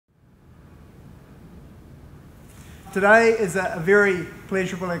Today is a very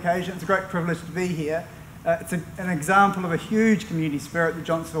pleasurable occasion. It's a great privilege to be here. It's an example of a huge community spirit that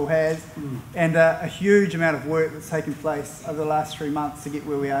Johnsonville has and a huge amount of work that's taken place over the last 3 months to get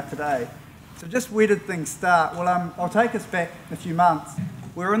where we are today. So just where did things start? Well, I'll take us back a few months.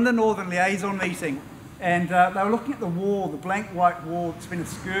 We were in the Northern Liaison meeting and they were looking at the wall, the blank white wall. It's been a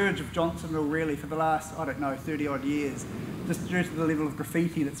scourge of Johnsonville really for the last, 30 odd years, just due to the level of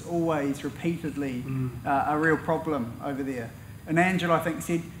graffiti that's always repeatedly a real problem over there. And Angela, I think,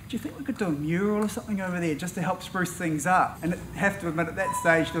 said, do you think we could do a mural or something over there just to help spruce things up? And I have to admit, at that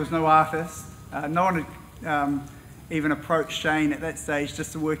stage, there was no artist. No one had even approached Shane at that stage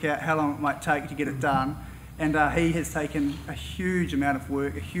just to work out how long it might take to get it done. And he has taken a huge amount of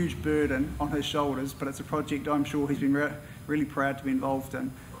work, a huge burden on his shoulders, but it's a project I'm sure he's been really proud to be involved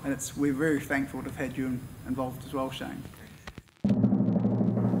in. And we're very thankful to have had you involved as well, Shane.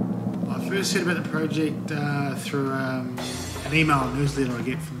 I first heard about the project through an email newsletter I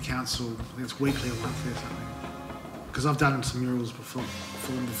get from the council. I think it's weekly or monthly or something. Because I've done some murals before.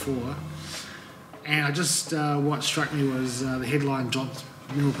 And I just, what struck me was the headline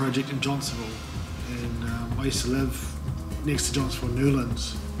mural project in Johnsonville. And I used to live next to Johnsonville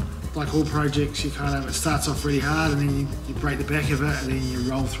Newlands. Like all projects, it starts off really hard and then you break the back of it and then you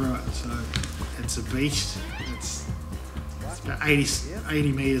roll through it. So it's a beast. It's about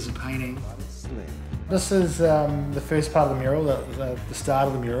 80 metres of painting. This is the first part of the mural, the start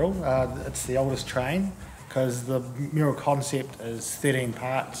of the mural. It's the oldest train because the mural concept is 13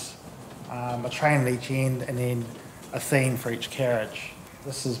 parts, a train at each end and then a theme for each carriage.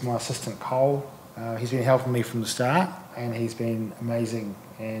 This is my assistant Cole. He's been helping me from the start and he's been amazing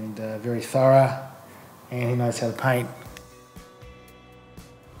and very thorough and he knows how to paint.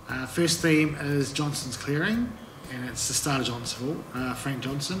 First theme is Johnson's Clearing and it's the start of Johnsonville, Frank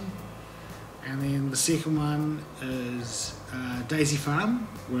Johnson. And then the second one is Daisy Farm,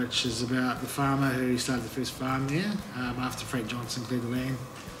 which is about the farmer who started the first farm there after Frank Johnson cleared the land.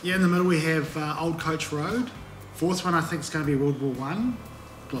 Yeah, in the middle we have Old Coach Road. Fourth one I think is going to be World War I,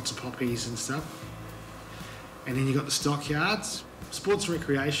 lots of poppies and stuff. And then you've got the stockyards. Sports and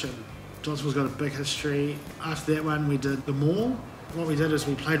recreation. Johnsonville's got a big history. After that one we did the mall. What we did is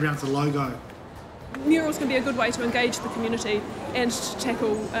we played around with the logo. Murals can be a good way to engage the community and to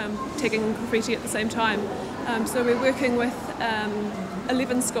tackle tagging and graffiti at the same time. So we're working with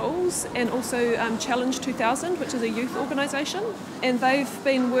 11 schools and also Challenge 2000, which is a youth organisation. And they've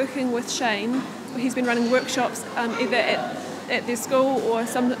been working with Shane. He's been running workshops either at their school or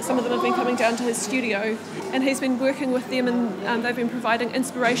some of them have been coming down to his studio. And he's been working with them and they've been providing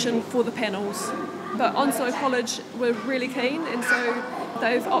inspiration for the panels. But Onslow College were really keen and so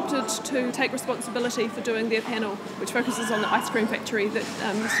they've opted to take responsibility for doing their panel, which focuses on the ice cream factory that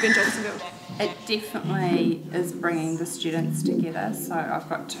used to be in Johnsonville. It definitely is bringing the students together. So I've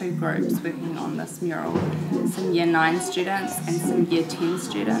got 2 groups working on this mural, some Year 9 students and some Year 10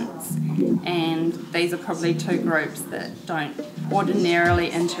 students. And these are probably 2 groups that don't ordinarily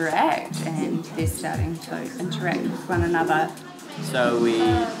interact and they're starting to interact with one another. So we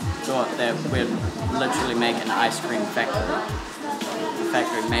thought that we'd literally make an ice cream factory. A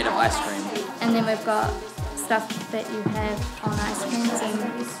factory made of ice cream. And then we've got stuff that you have on ice creams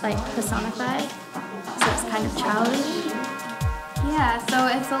and like personified. So it's kind of childish. Yeah, so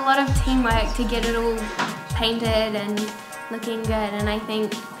it's a lot of teamwork to get it all painted and looking good, and I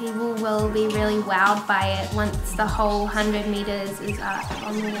think people will be really wowed by it once the whole 100 metres is up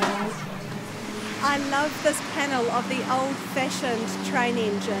on the wall. I love this panel of the old-fashioned train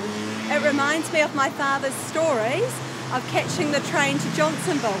engine. It reminds me of my father's stories of catching the train to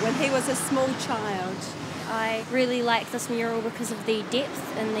Johnsonville when he was a small child. I really like this mural because of the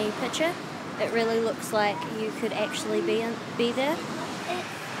depth in the picture. It really looks like you could actually be there.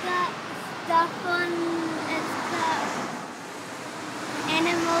 It's got stuff on, it's got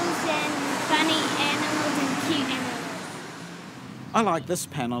animals and funny animals and cute animals. I like this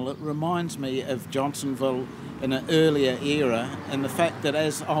panel. It reminds me of Johnsonville in an earlier era and the fact that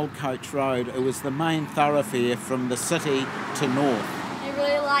as Old Coach Road, it was the main thoroughfare from the city to north. I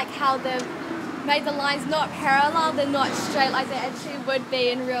really like how they've made the lines not parallel, they're not straight like they actually would be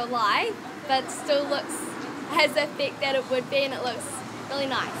in real life, but still has the effect that it would be and it looks really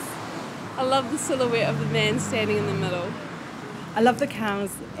nice. I love the silhouette of the man standing in the middle. I love the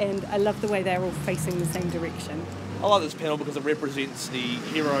cars and I love the way they're all facing the same direction. I like this panel because it represents the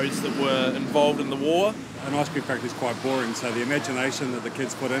heroes that were involved in the war. An ice cream factory is quite boring, so the imagination that the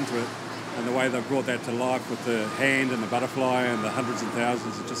kids put into it and the way they've brought that to life with the hand and the butterfly and the hundreds and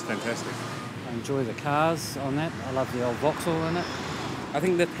thousands is just fantastic. I enjoy the cars on that. I love the old Vauxhall in it. I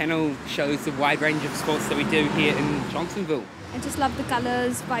think the panel shows the wide range of sports that we do here in Johnsonville. I just love the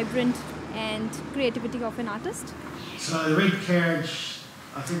colours, vibrant and creativity of an artist. So the red carriage,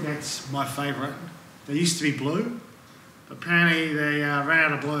 I think that's my favourite. They used to be blue, but apparently they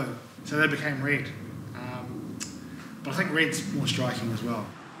ran out of blue, so they became red. But I think red's more striking as well.